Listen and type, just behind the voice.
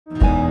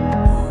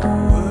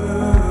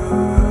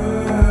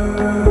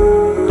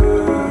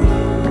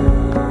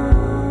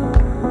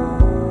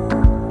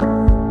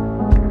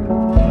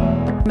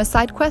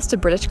side quest to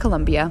British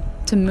Columbia,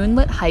 to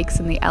moonlit hikes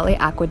in the LA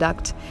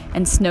Aqueduct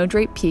and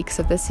snow-draped peaks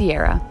of the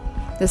Sierra,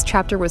 this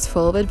chapter was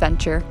full of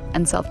adventure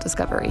and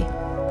self-discovery.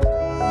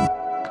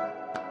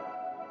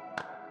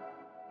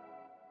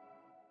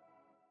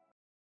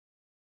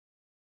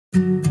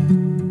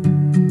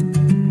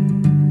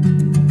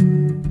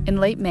 In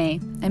late May,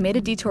 I made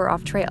a detour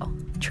off trail,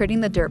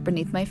 trading the dirt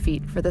beneath my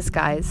feet for the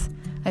skies.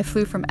 I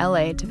flew from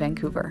LA to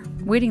Vancouver.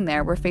 Waiting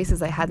there were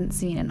faces I hadn't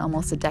seen in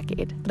almost a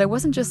decade. But I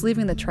wasn't just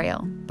leaving the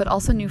trail, but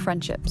also new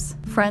friendships.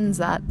 Friends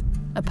that,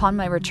 upon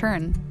my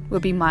return,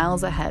 would be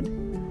miles ahead,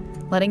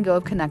 letting go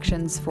of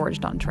connections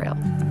forged on trail.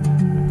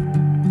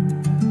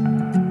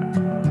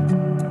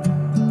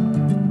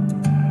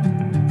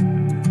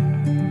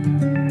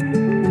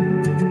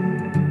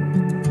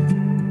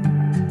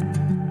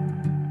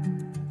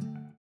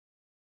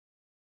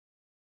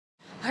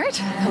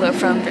 Hello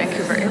from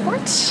Vancouver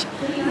Airport.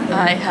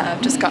 I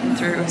have just gotten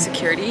through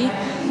security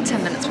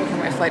 10 minutes before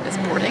my flight is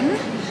boarding.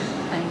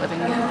 I'm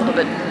living a little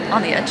bit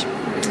on the edge.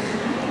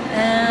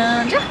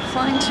 And yeah,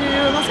 flying to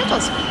Los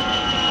Angeles.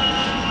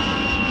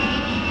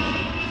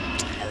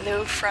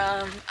 Hello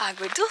from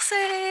Agua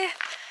Dulce.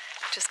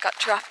 Just got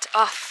dropped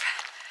off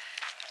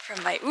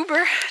from my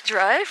Uber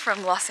drive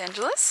from Los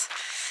Angeles.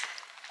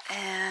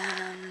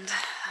 And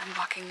I'm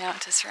walking now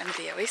to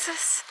Sierranevada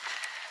Oasis.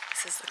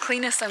 This is the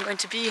cleanest I'm going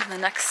to be in the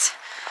next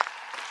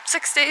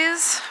 6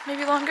 days,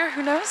 maybe longer,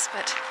 who knows,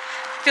 but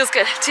it feels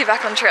good to be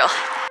back on trail.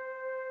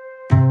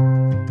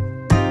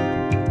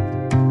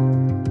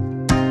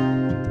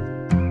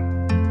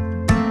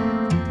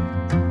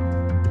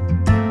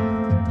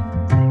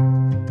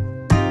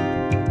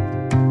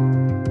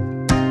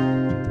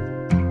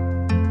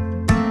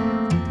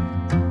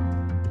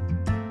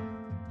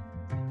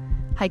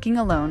 Hiking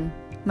alone,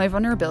 my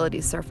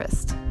vulnerabilities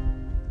surfaced.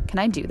 Can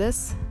I do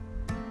this?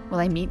 Will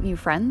I meet new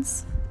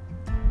friends?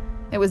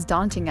 It was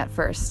daunting at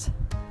first,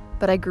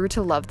 but I grew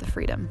to love the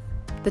freedom.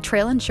 The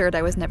trail ensured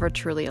I was never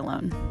truly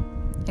alone.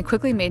 I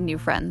quickly made new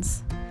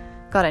friends,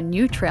 got a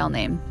new trail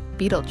name,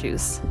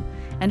 Beetlejuice,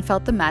 and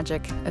felt the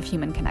magic of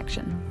human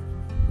connection.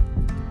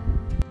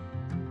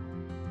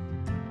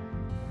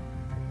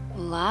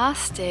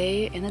 Last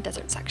day in the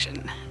desert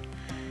section.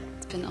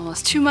 It's been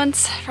almost 2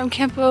 months from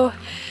Campo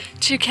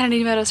to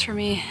Kennedy Meadows for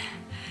me.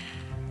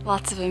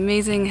 Lots of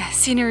amazing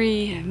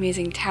scenery,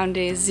 amazing town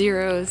days,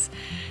 zeros,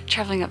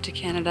 traveling up to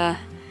Canada,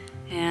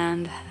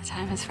 and the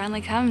time has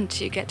finally come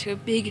to get to a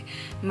big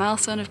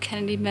milestone of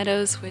Kennedy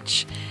Meadows,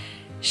 which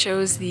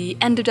shows the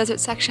end of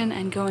desert section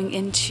and going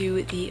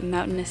into the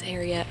mountainous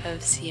area of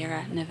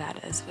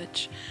Sierranevadas,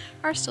 which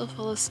are still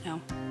full of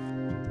snow.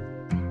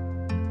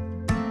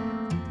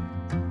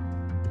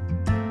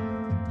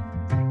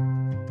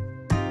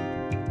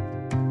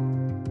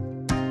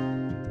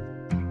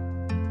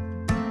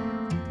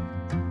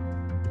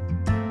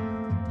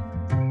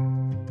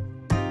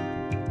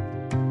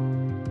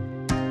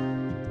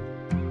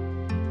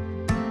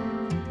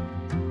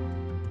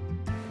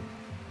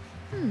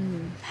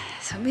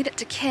 So I made it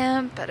to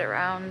camp at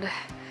around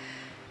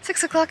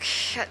 6 o'clock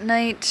at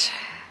night.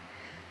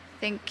 I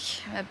think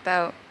I'm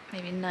about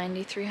maybe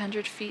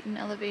 9,300 feet in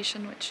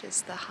elevation, which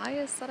is the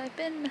highest that I've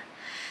been,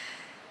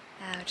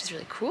 which is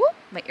really cool.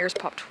 My ears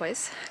popped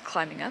twice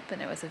climbing up,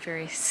 and it was a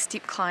very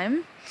steep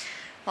climb.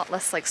 A lot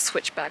less like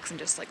switchbacks and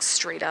just like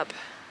straight up.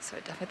 So I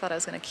definitely thought I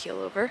was gonna keel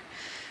over,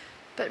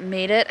 but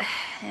made it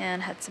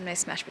and had some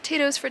nice mashed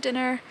potatoes for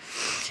dinner.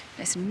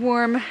 Nice and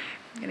warm.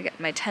 I'm gonna get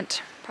in my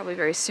tent probably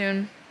very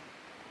soon.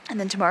 And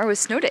then tomorrow is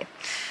snow day.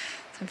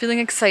 So I'm feeling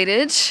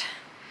excited.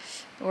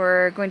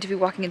 We're going to be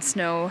walking in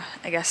snow,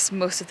 I guess,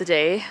 most of the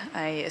day,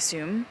 I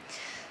assume.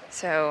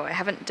 So I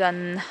haven't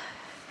done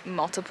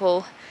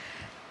multiple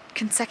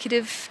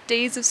consecutive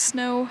days of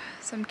snow,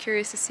 so I'm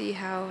curious to see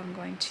how I'm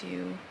going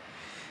to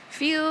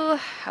feel,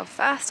 how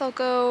fast I'll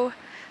go,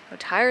 how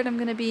tired I'm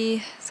gonna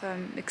be. So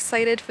I'm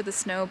excited for the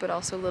snow, but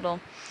also a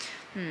little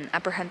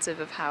apprehensive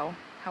of how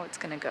it's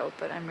gonna go.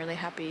 But I'm really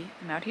happy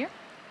I'm out here.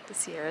 The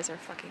Sierras are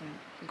fucking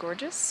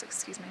gorgeous,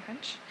 excuse my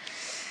French.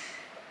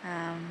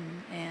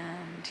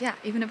 And yeah,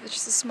 even if it's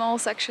just a small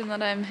section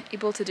that I'm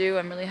able to do,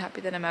 I'm really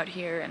happy that I'm out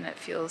here, and it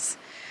feels,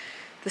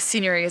 the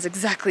scenery is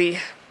exactly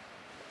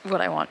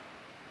what I want.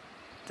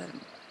 The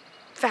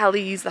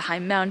valleys, the high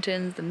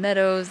mountains, the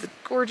meadows, the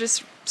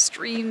gorgeous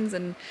streams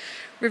and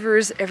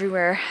rivers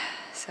everywhere.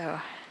 So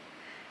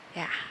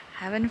yeah,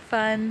 having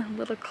fun, a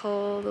little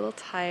cold, a little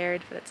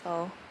tired, but it's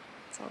all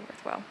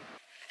worthwhile.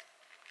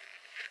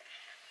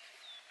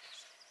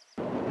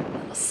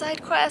 Little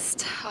side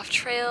quest off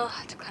trail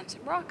to climb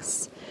some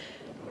rocks.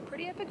 A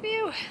pretty epic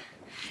view.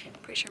 I'm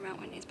pretty sure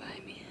Mount Whitney is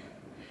behind me.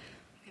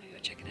 I'm gonna go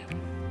check it out.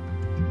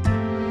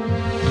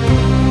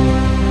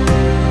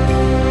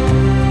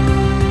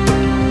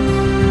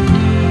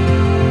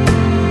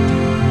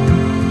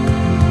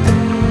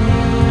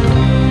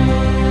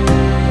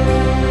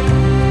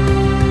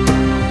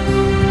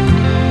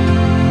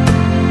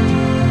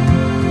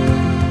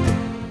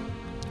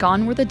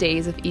 Gone were the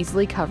days of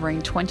easily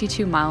covering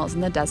 22 miles in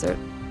the desert.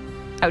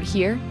 Out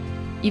here,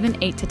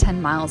 even 8 to 10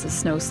 miles of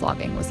snow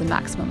slogging was the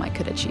maximum I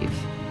could achieve.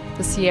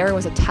 The Sierra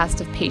was a test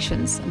of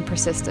patience and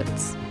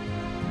persistence.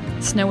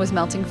 Snow was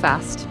melting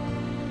fast,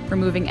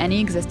 removing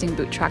any existing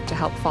boot track to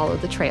help follow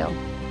the trail.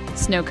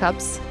 Snow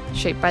cups,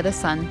 shaped by the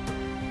sun,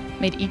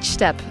 made each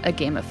step a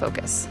game of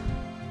focus.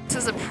 This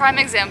is a prime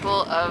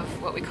example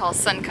of what we call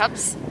sun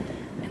cups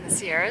in the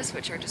Sierras,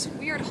 which are just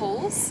weird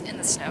holes in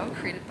the snow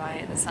created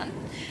by the sun.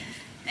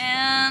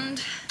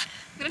 And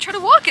I'm gonna try to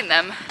walk in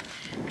them,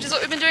 which is what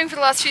we've been doing for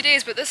the last few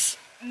days, but this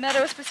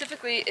meadow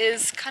specifically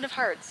is kind of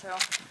hard, so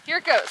here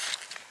it goes.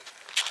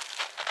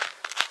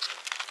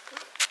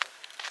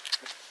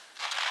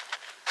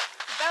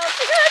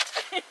 Balancing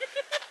it!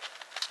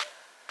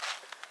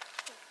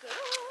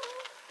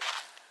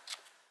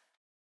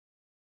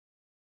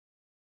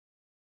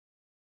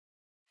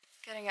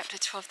 Getting up to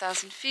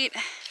 12,000 feet.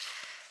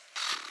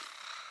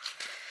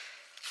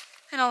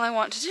 And all I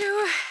want to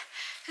do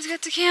is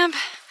get to camp,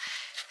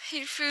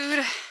 eat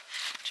food,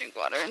 drink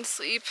water, and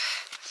sleep.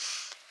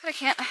 But I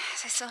can't,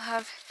 as I still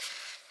have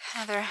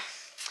another,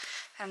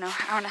 I don't know,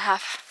 hour and a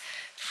half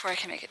before I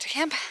can make it to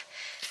camp,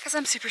 because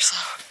I'm super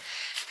slow.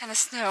 And the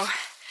snow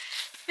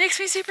makes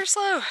me super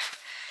slow.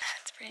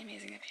 It's pretty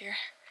amazing up here.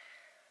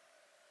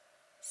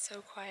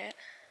 So quiet.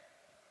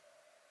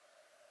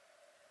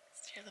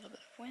 Just hear a little bit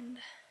of wind.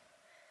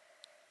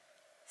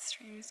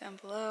 Streams down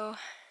below.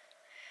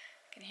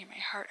 I can hear my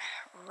heart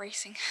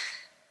racing.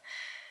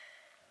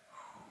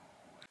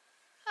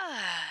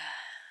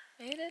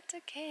 Made it to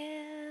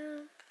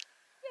camp.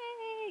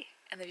 Yay!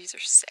 And the views are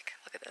sick.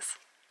 Look at this.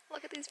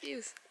 Look at these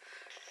views.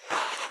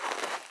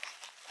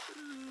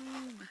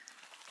 Boom.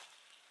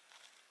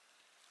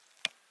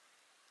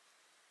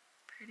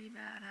 Pretty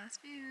badass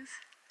views.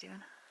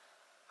 Doing?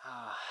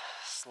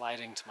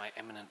 Sliding to my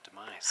imminent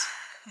demise.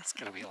 It's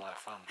gonna be a lot of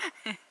fun.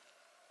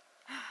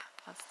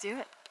 Let's do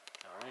it.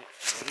 Alright,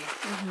 ready?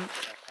 Mm-hmm.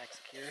 Backpack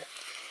secure?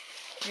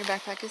 Your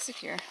backpack is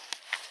secure.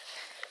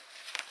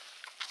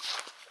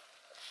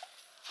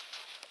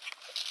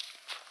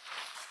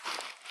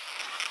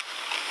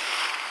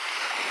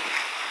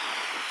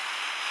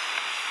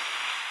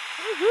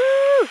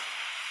 Woohoo!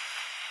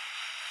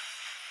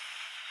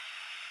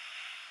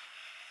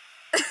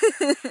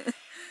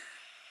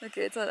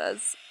 Okay, it's not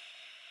us.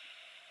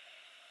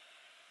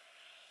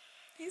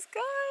 He's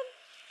gone.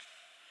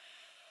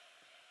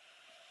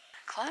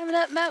 Climbing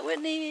up Mount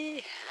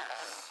Whitney.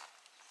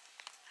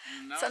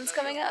 Sun's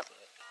coming up.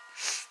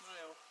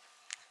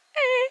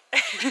 Hey!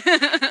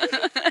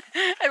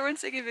 Everyone's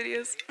taking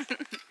videos.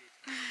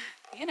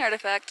 An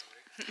artifact.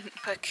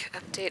 Quick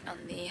update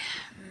on the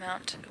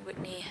Mount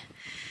Whitney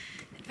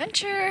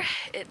adventure.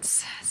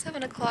 It's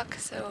 7 o'clock,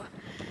 so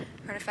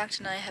Artifact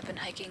and I have been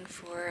hiking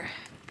for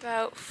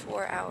about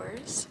 4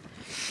 hours.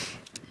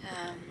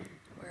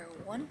 We're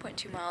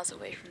 1.2 miles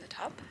away from the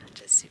top, which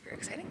is super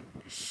exciting.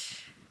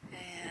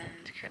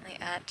 And currently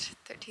at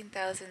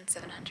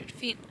 13,700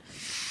 feet.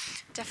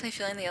 Definitely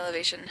feeling the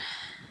elevation.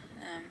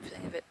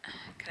 Feeling a bit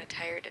kind of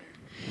tired and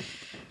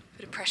a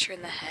bit of pressure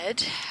in the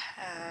head.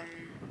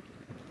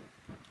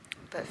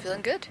 But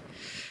feeling good.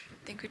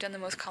 I think we've done the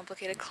most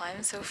complicated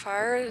climb so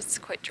far. It's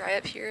quite dry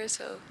up here,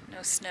 so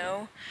no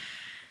snow.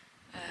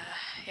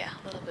 Yeah,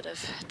 a little bit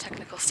of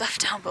technical stuff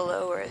down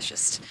below where it's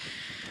just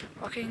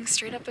walking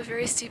straight up a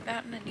very steep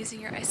mountain and using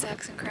your ice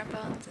axe and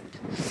crampons and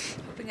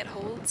hoping it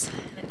holds,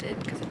 and it did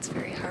because it's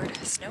very hard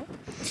snow.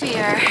 We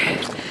are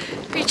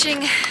reaching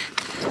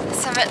the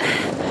summit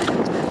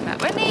of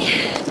Mount Whitney.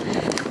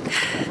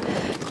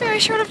 Very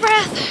short of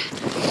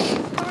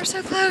breath, but we're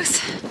so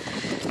close.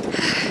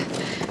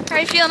 How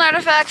are you feeling,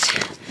 Artifact?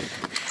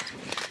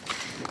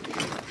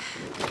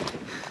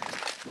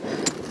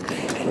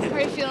 How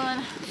are you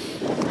feeling?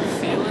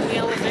 Feeling the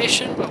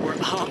elevation, but we're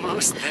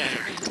almost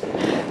there.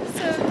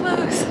 So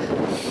close.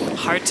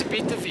 Hard to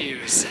beat the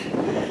views.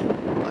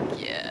 Fuck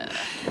yeah.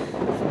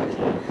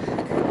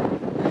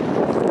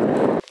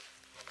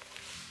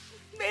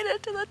 Made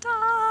it to the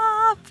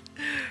top!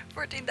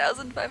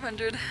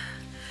 14,500.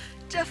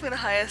 Definitely the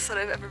highest that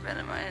I've ever been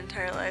in my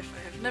entire life.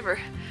 I have never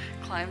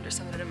climbed or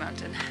summited a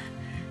mountain.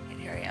 And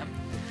here I am.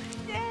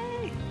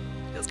 Yay!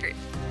 Feels great.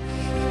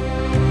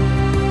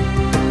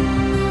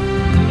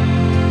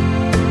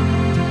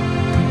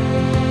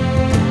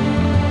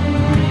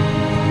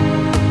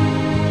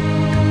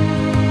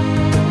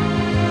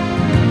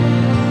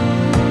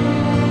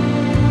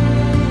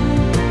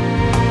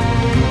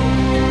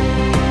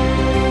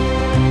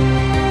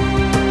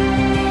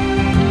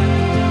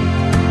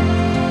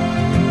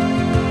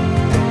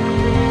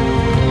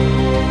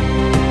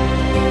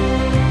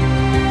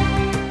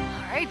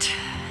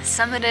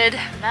 Summited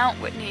Mount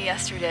Whitney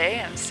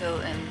yesterday. I'm still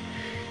in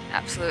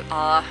absolute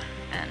awe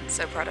and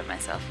so proud of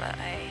myself that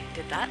I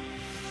did that.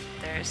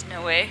 There's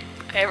no way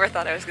I ever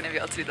thought I was going to be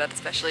able to do that,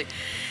 especially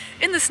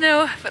in the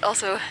snow, but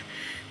also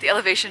the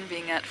elevation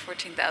being at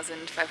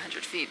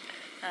 14,500 feet.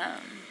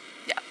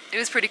 Yeah, it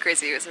was pretty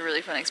crazy. It was a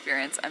really fun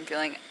experience. I'm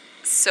feeling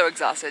so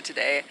exhausted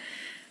today.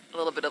 A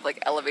little bit of like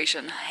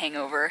elevation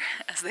hangover,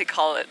 as they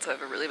call it, so I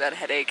have a really bad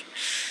headache.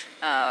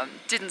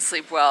 Didn't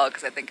sleep well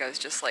because I think I was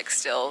just like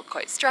still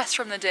quite stressed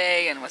from the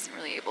day and wasn't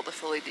really able to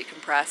fully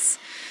decompress.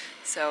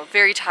 So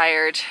very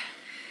tired,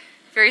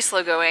 very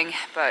slow going,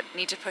 but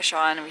need to push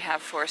on. We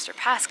have Forester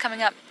Pass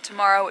coming up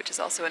tomorrow, which is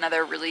also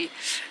another really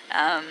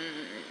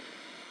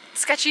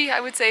sketchy, I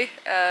would say,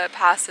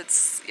 pass.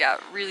 It's, yeah,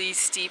 really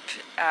steep,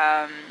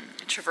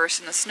 traverse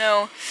in the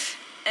snow.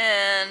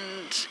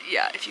 And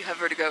yeah, if you have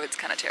vertigo, it's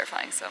kind of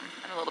terrifying, so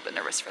I'm a little bit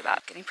nervous for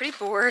that. Getting pretty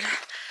bored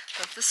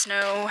of the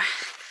snow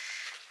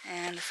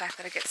and the fact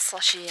that it gets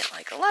slushy at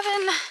like 11.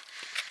 And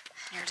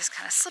you're just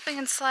kind of slipping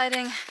and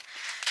sliding.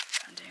 That's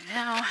what I'm doing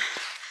now.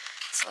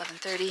 It's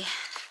 11:30.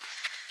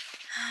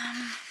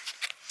 I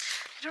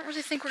don't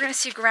really think we're going to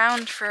see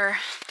ground for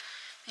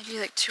maybe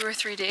like 2 or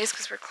 3 days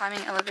because we're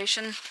climbing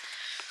elevation.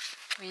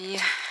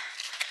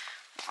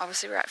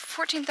 Obviously we're at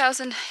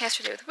 14,000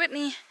 yesterday with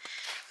Whitney.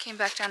 Came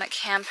back down at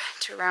camp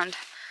to around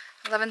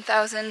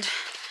 11,000,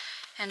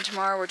 and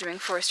tomorrow we're doing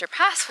Forester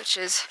Pass, which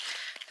is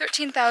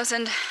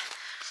 13,000.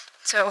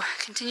 So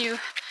continue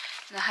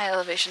in the high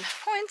elevation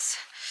points,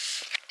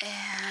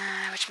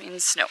 which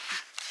means snow.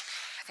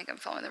 I think I'm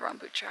following the wrong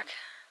boot track.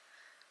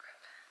 Crap.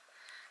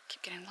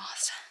 Keep getting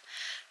lost.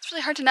 It's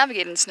really hard to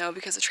navigate in snow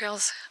because the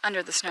trail's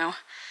under the snow,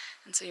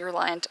 and so you're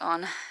reliant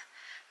on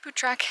boot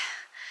track.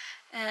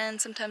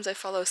 And sometimes I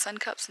follow sun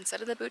cups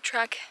instead of the boot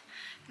track,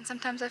 and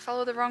sometimes I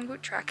follow the wrong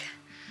boot track.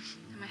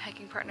 And my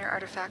hiking partner,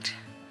 Artifact,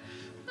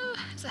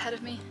 is ahead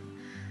of me.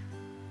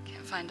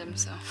 Can't find him,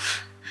 so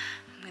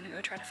I'm gonna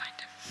go try to find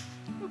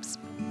him. Oops.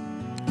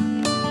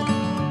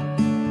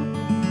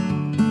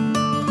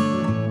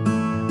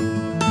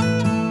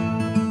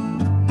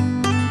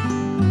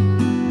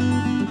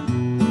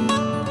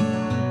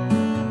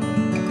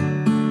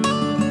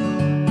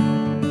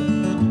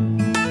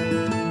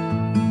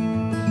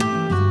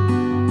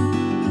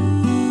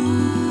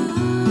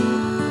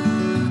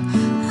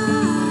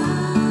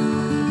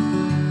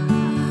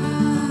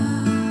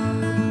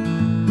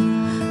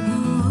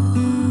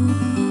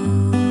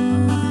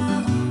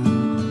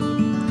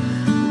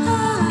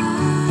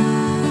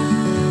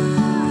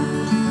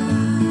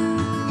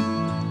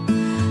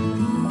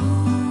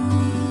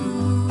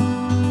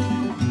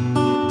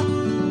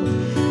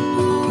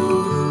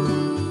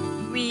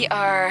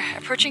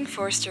 Approaching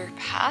Forester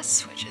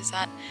Pass, which is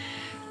at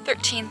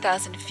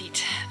 13,000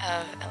 feet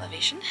of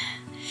elevation.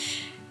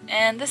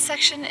 And this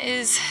section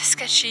is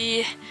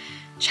sketchy,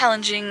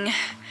 challenging,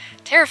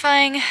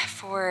 terrifying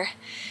for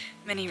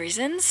many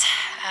reasons.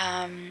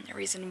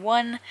 Reason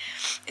one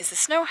is the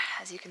snow.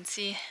 As you can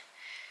see,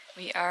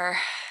 we are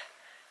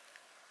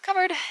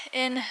covered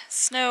in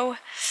snow.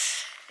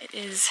 It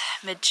is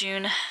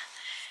mid-June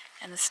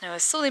and the snow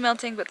is slowly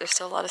melting, but there's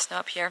still a lot of snow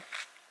up here.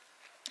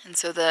 And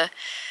so the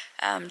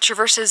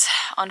traverses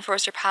on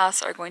Forester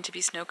Pass are going to be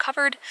snow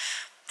covered,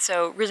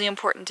 so really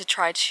important to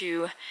try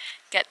to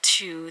get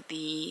to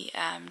the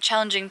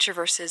challenging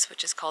traverses,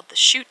 which is called the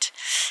chute.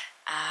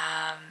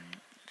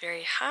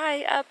 Very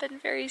high up and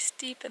very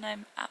steep, and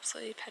I'm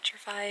absolutely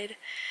petrified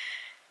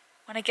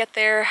when I get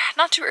there.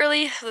 Not too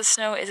early, so the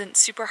snow isn't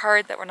super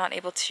hard that we're not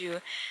able to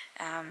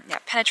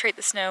penetrate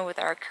the snow with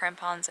our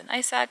crampons and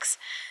ice axe.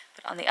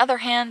 But on the other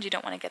hand, you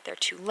don't want to get there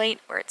too late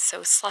where it's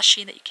so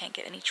slushy that you can't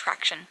get any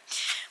traction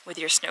with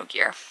your snow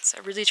gear.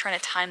 So really trying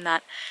to time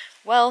that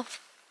well.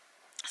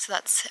 So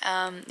that's,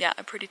 yeah,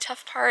 a pretty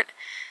tough part.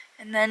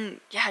 And then,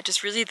 yeah,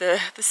 just really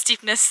the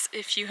steepness.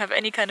 If you have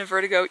any kind of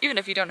vertigo, even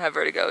if you don't have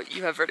vertigo,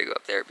 you have vertigo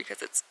up there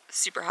because it's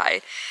super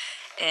high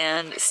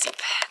and steep.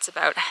 It's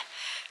about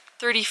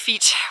 30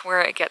 feet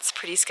where it gets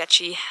pretty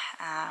sketchy.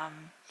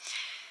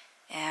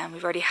 And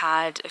we've already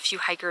had a few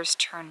hikers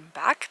turn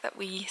back that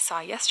we saw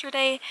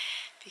yesterday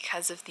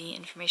because of the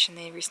information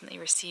they recently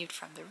received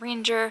from the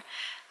ranger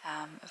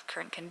of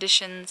current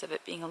conditions, of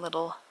it being a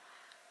little,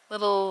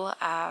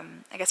 I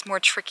guess, more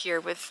trickier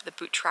with the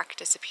boot track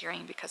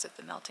disappearing because of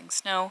the melting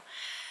snow.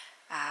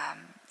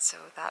 So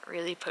that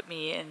really put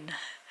me in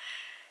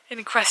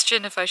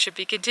question if I should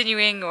be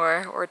continuing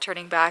or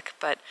turning back.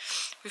 But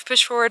we've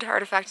pushed forward.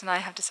 Artifact and I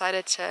have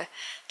decided to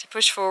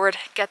push forward,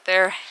 get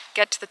there,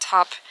 get to the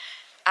top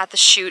at the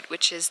chute,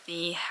 which is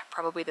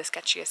probably the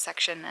sketchiest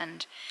section,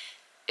 and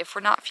if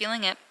we're not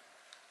feeling it,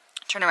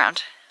 turn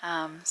around.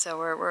 So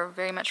we're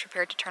very much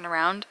prepared to turn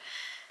around.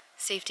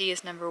 Safety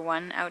is number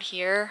one out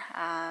here.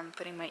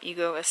 Putting my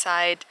ego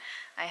aside,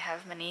 I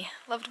have many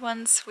loved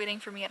ones waiting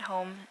for me at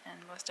home,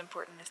 and most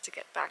important is to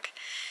get back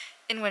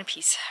in one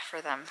piece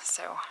for them.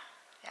 So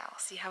yeah, we'll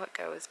see how it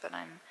goes, but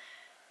I'm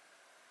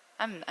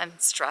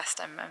stressed.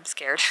 I'm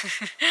scared.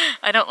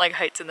 I don't like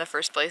heights in the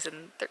first place,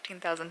 and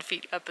 13,000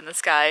 feet up in the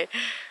sky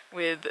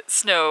with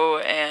snow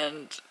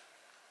and,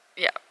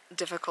 yeah,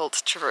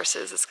 difficult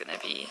traverses is going to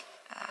be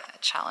a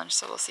challenge,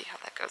 so we'll see how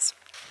that goes.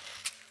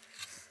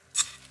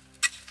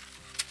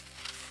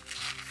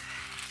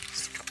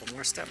 Just a couple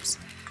more steps.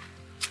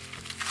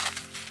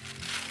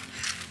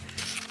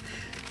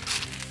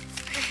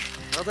 Okay.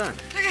 Well done.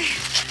 Okay.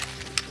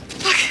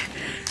 Look.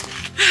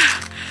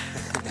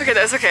 Okay,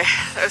 that was okay.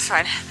 That was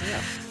fine.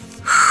 Yeah.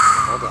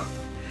 Well done.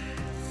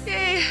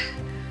 Yay.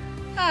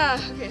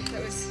 Okay,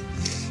 that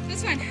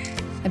was fine.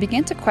 I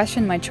began to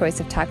question my choice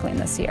of tackling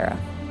the Sierra.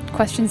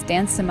 Questions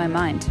danced in my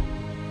mind.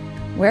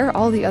 Where are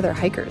all the other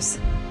hikers?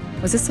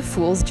 Was this a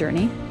fool's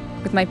journey?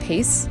 With my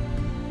pace,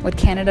 would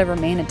Canada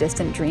remain a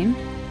distant dream?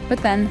 But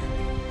then,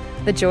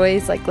 the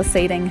joys like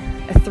glissading,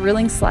 a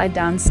thrilling slide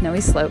down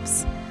snowy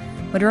slopes,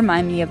 would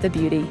remind me of the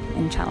beauty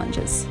in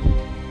challenges.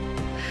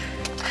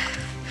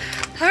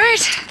 All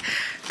right,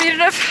 made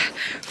enough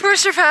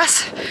Forester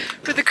Pass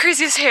with the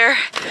craziest hair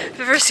I've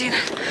ever seen.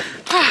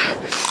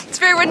 It's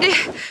very windy,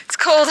 it's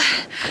cold,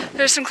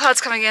 there's some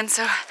clouds coming in,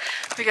 so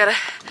we gotta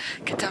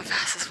get down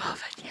fast as well,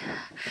 but yeah,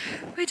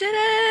 we did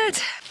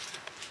it!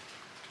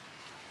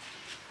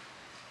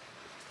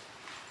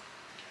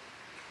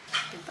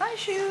 Goodbye,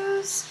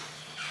 shoes.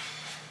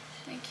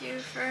 Thank you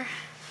for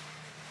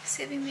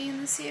saving me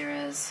in the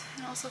Sierras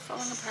and also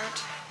falling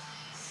apart.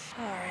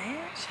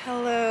 Alright,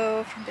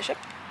 hello from Bishop.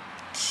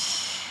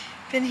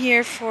 Been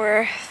here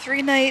for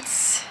 3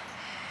 nights.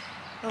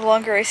 The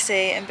longer I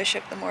stay in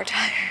Bishop, the more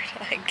tired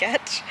I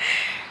get,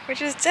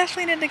 which is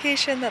definitely an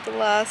indication that the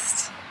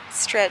last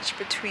stretch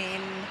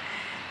between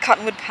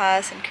Cottonwood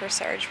Pass and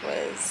Kearsarge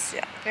was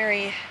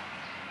very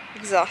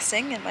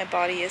exhausting, and my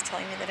body is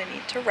telling me that I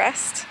need to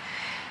rest.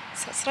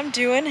 So that's what I'm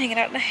doing, hanging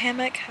out in a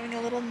hammock, having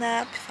a little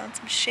nap, found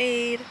some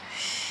shade,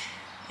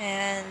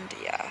 and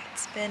yeah,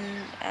 it's been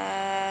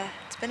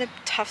a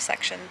tough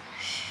section.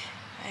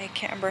 I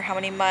can't remember how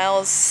many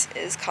miles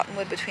is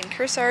Cottonwood between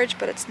Kearsarge,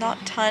 but it's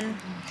not a ton.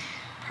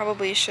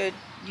 Probably should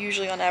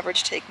usually on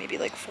average take maybe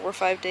like 4 or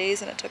 5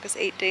 days, and it took us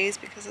 8 days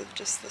because of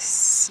just the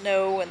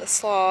snow and the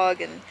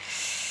slog and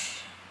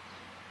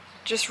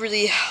just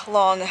really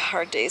long,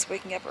 hard days,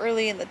 waking up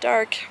early in the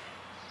dark,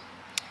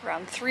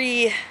 around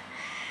 3,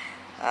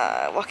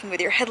 walking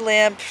with your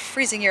headlamp,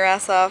 freezing your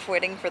ass off,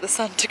 waiting for the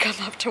sun to come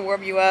up to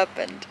warm you up,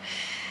 and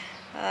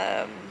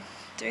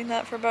doing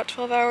that for about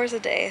 12 hours a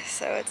day.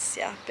 So it's,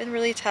 been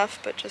really tough,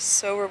 but just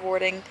so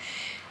rewarding.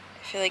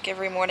 I feel like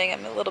every morning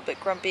I'm a little bit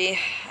grumpy,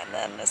 and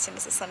then as soon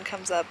as the sun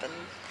comes up and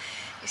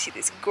you see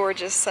these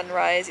gorgeous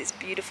sunrise, these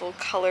beautiful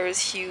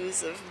colors,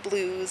 hues of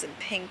blues and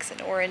pinks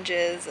and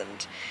oranges,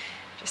 and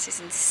just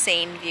these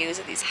insane views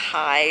of these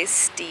high,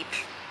 steep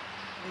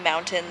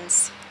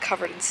mountains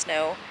covered in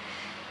snow.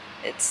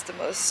 It's the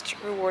most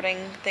rewarding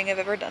thing I've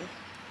ever done.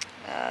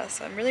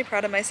 So I'm really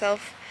proud of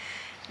myself.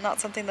 Not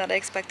something that I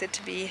expected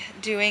to be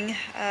doing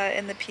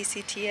in the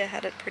PCT. I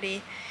had it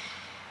pretty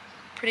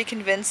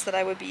convinced that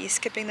I would be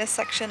skipping this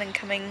section and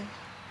coming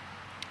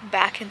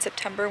back in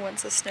September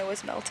once the snow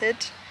was melted.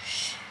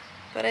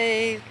 But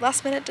I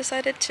last minute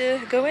decided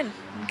to go in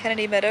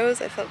Kennedy Meadows.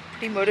 I felt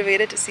pretty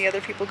motivated to see other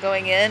people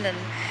going in, and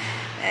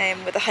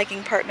I'm with a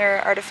hiking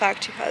partner,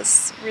 Artifact, who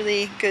has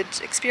really good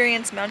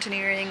experience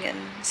mountaineering and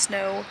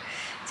snow,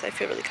 so I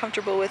feel really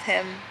comfortable with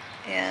him,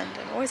 and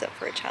I'm always up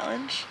for a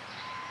challenge.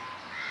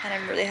 And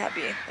I'm really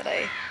happy that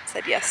I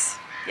said yes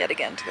yet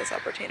again to this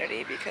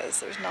opportunity, because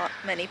there's not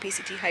many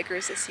PCT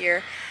hikers this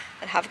year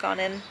that have gone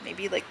in.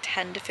 Maybe like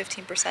 10 to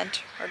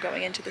 15% are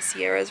going into the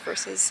Sierras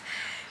versus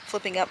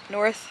flipping up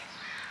north.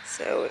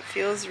 So it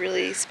feels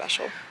really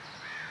special.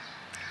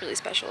 Really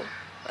special.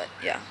 But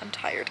yeah, I'm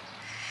tired.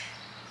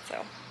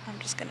 So I'm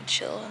just gonna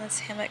chill in this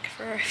hammock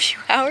for a few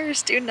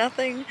hours, do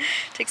nothing,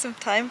 take some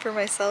time for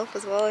myself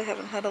as well. I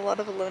haven't had a lot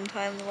of alone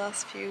time the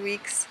last few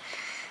weeks,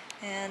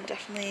 and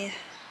definitely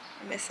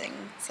missing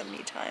some me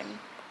time.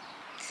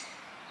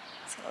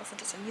 So I'll listen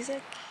to some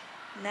music,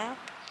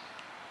 nap,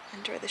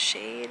 enjoy the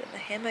shade and the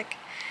hammock.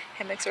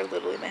 Hammocks are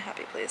literally my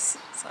happy place,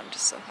 so I'm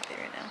just so happy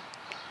right now.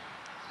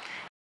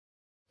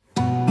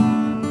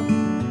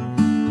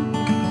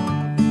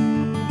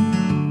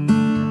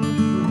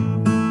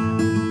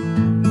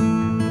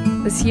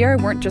 The Sierra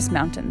weren't just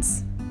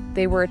mountains.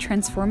 They were a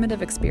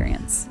transformative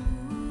experience.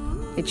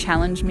 They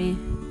challenged me,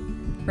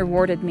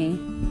 rewarded me,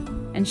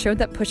 and showed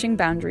that pushing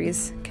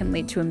boundaries can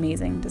lead to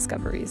amazing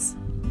discoveries.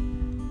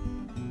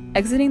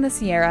 Exiting the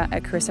Sierra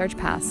at Kearsarge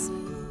Pass,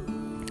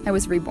 I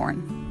was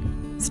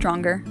reborn,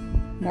 stronger,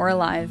 more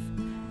alive,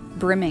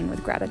 brimming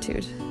with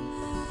gratitude.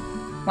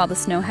 While the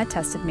snow had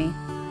tested me,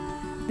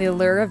 the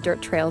allure of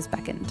dirt trails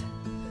beckoned.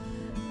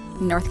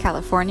 In North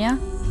California,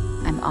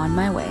 I'm on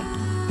my way.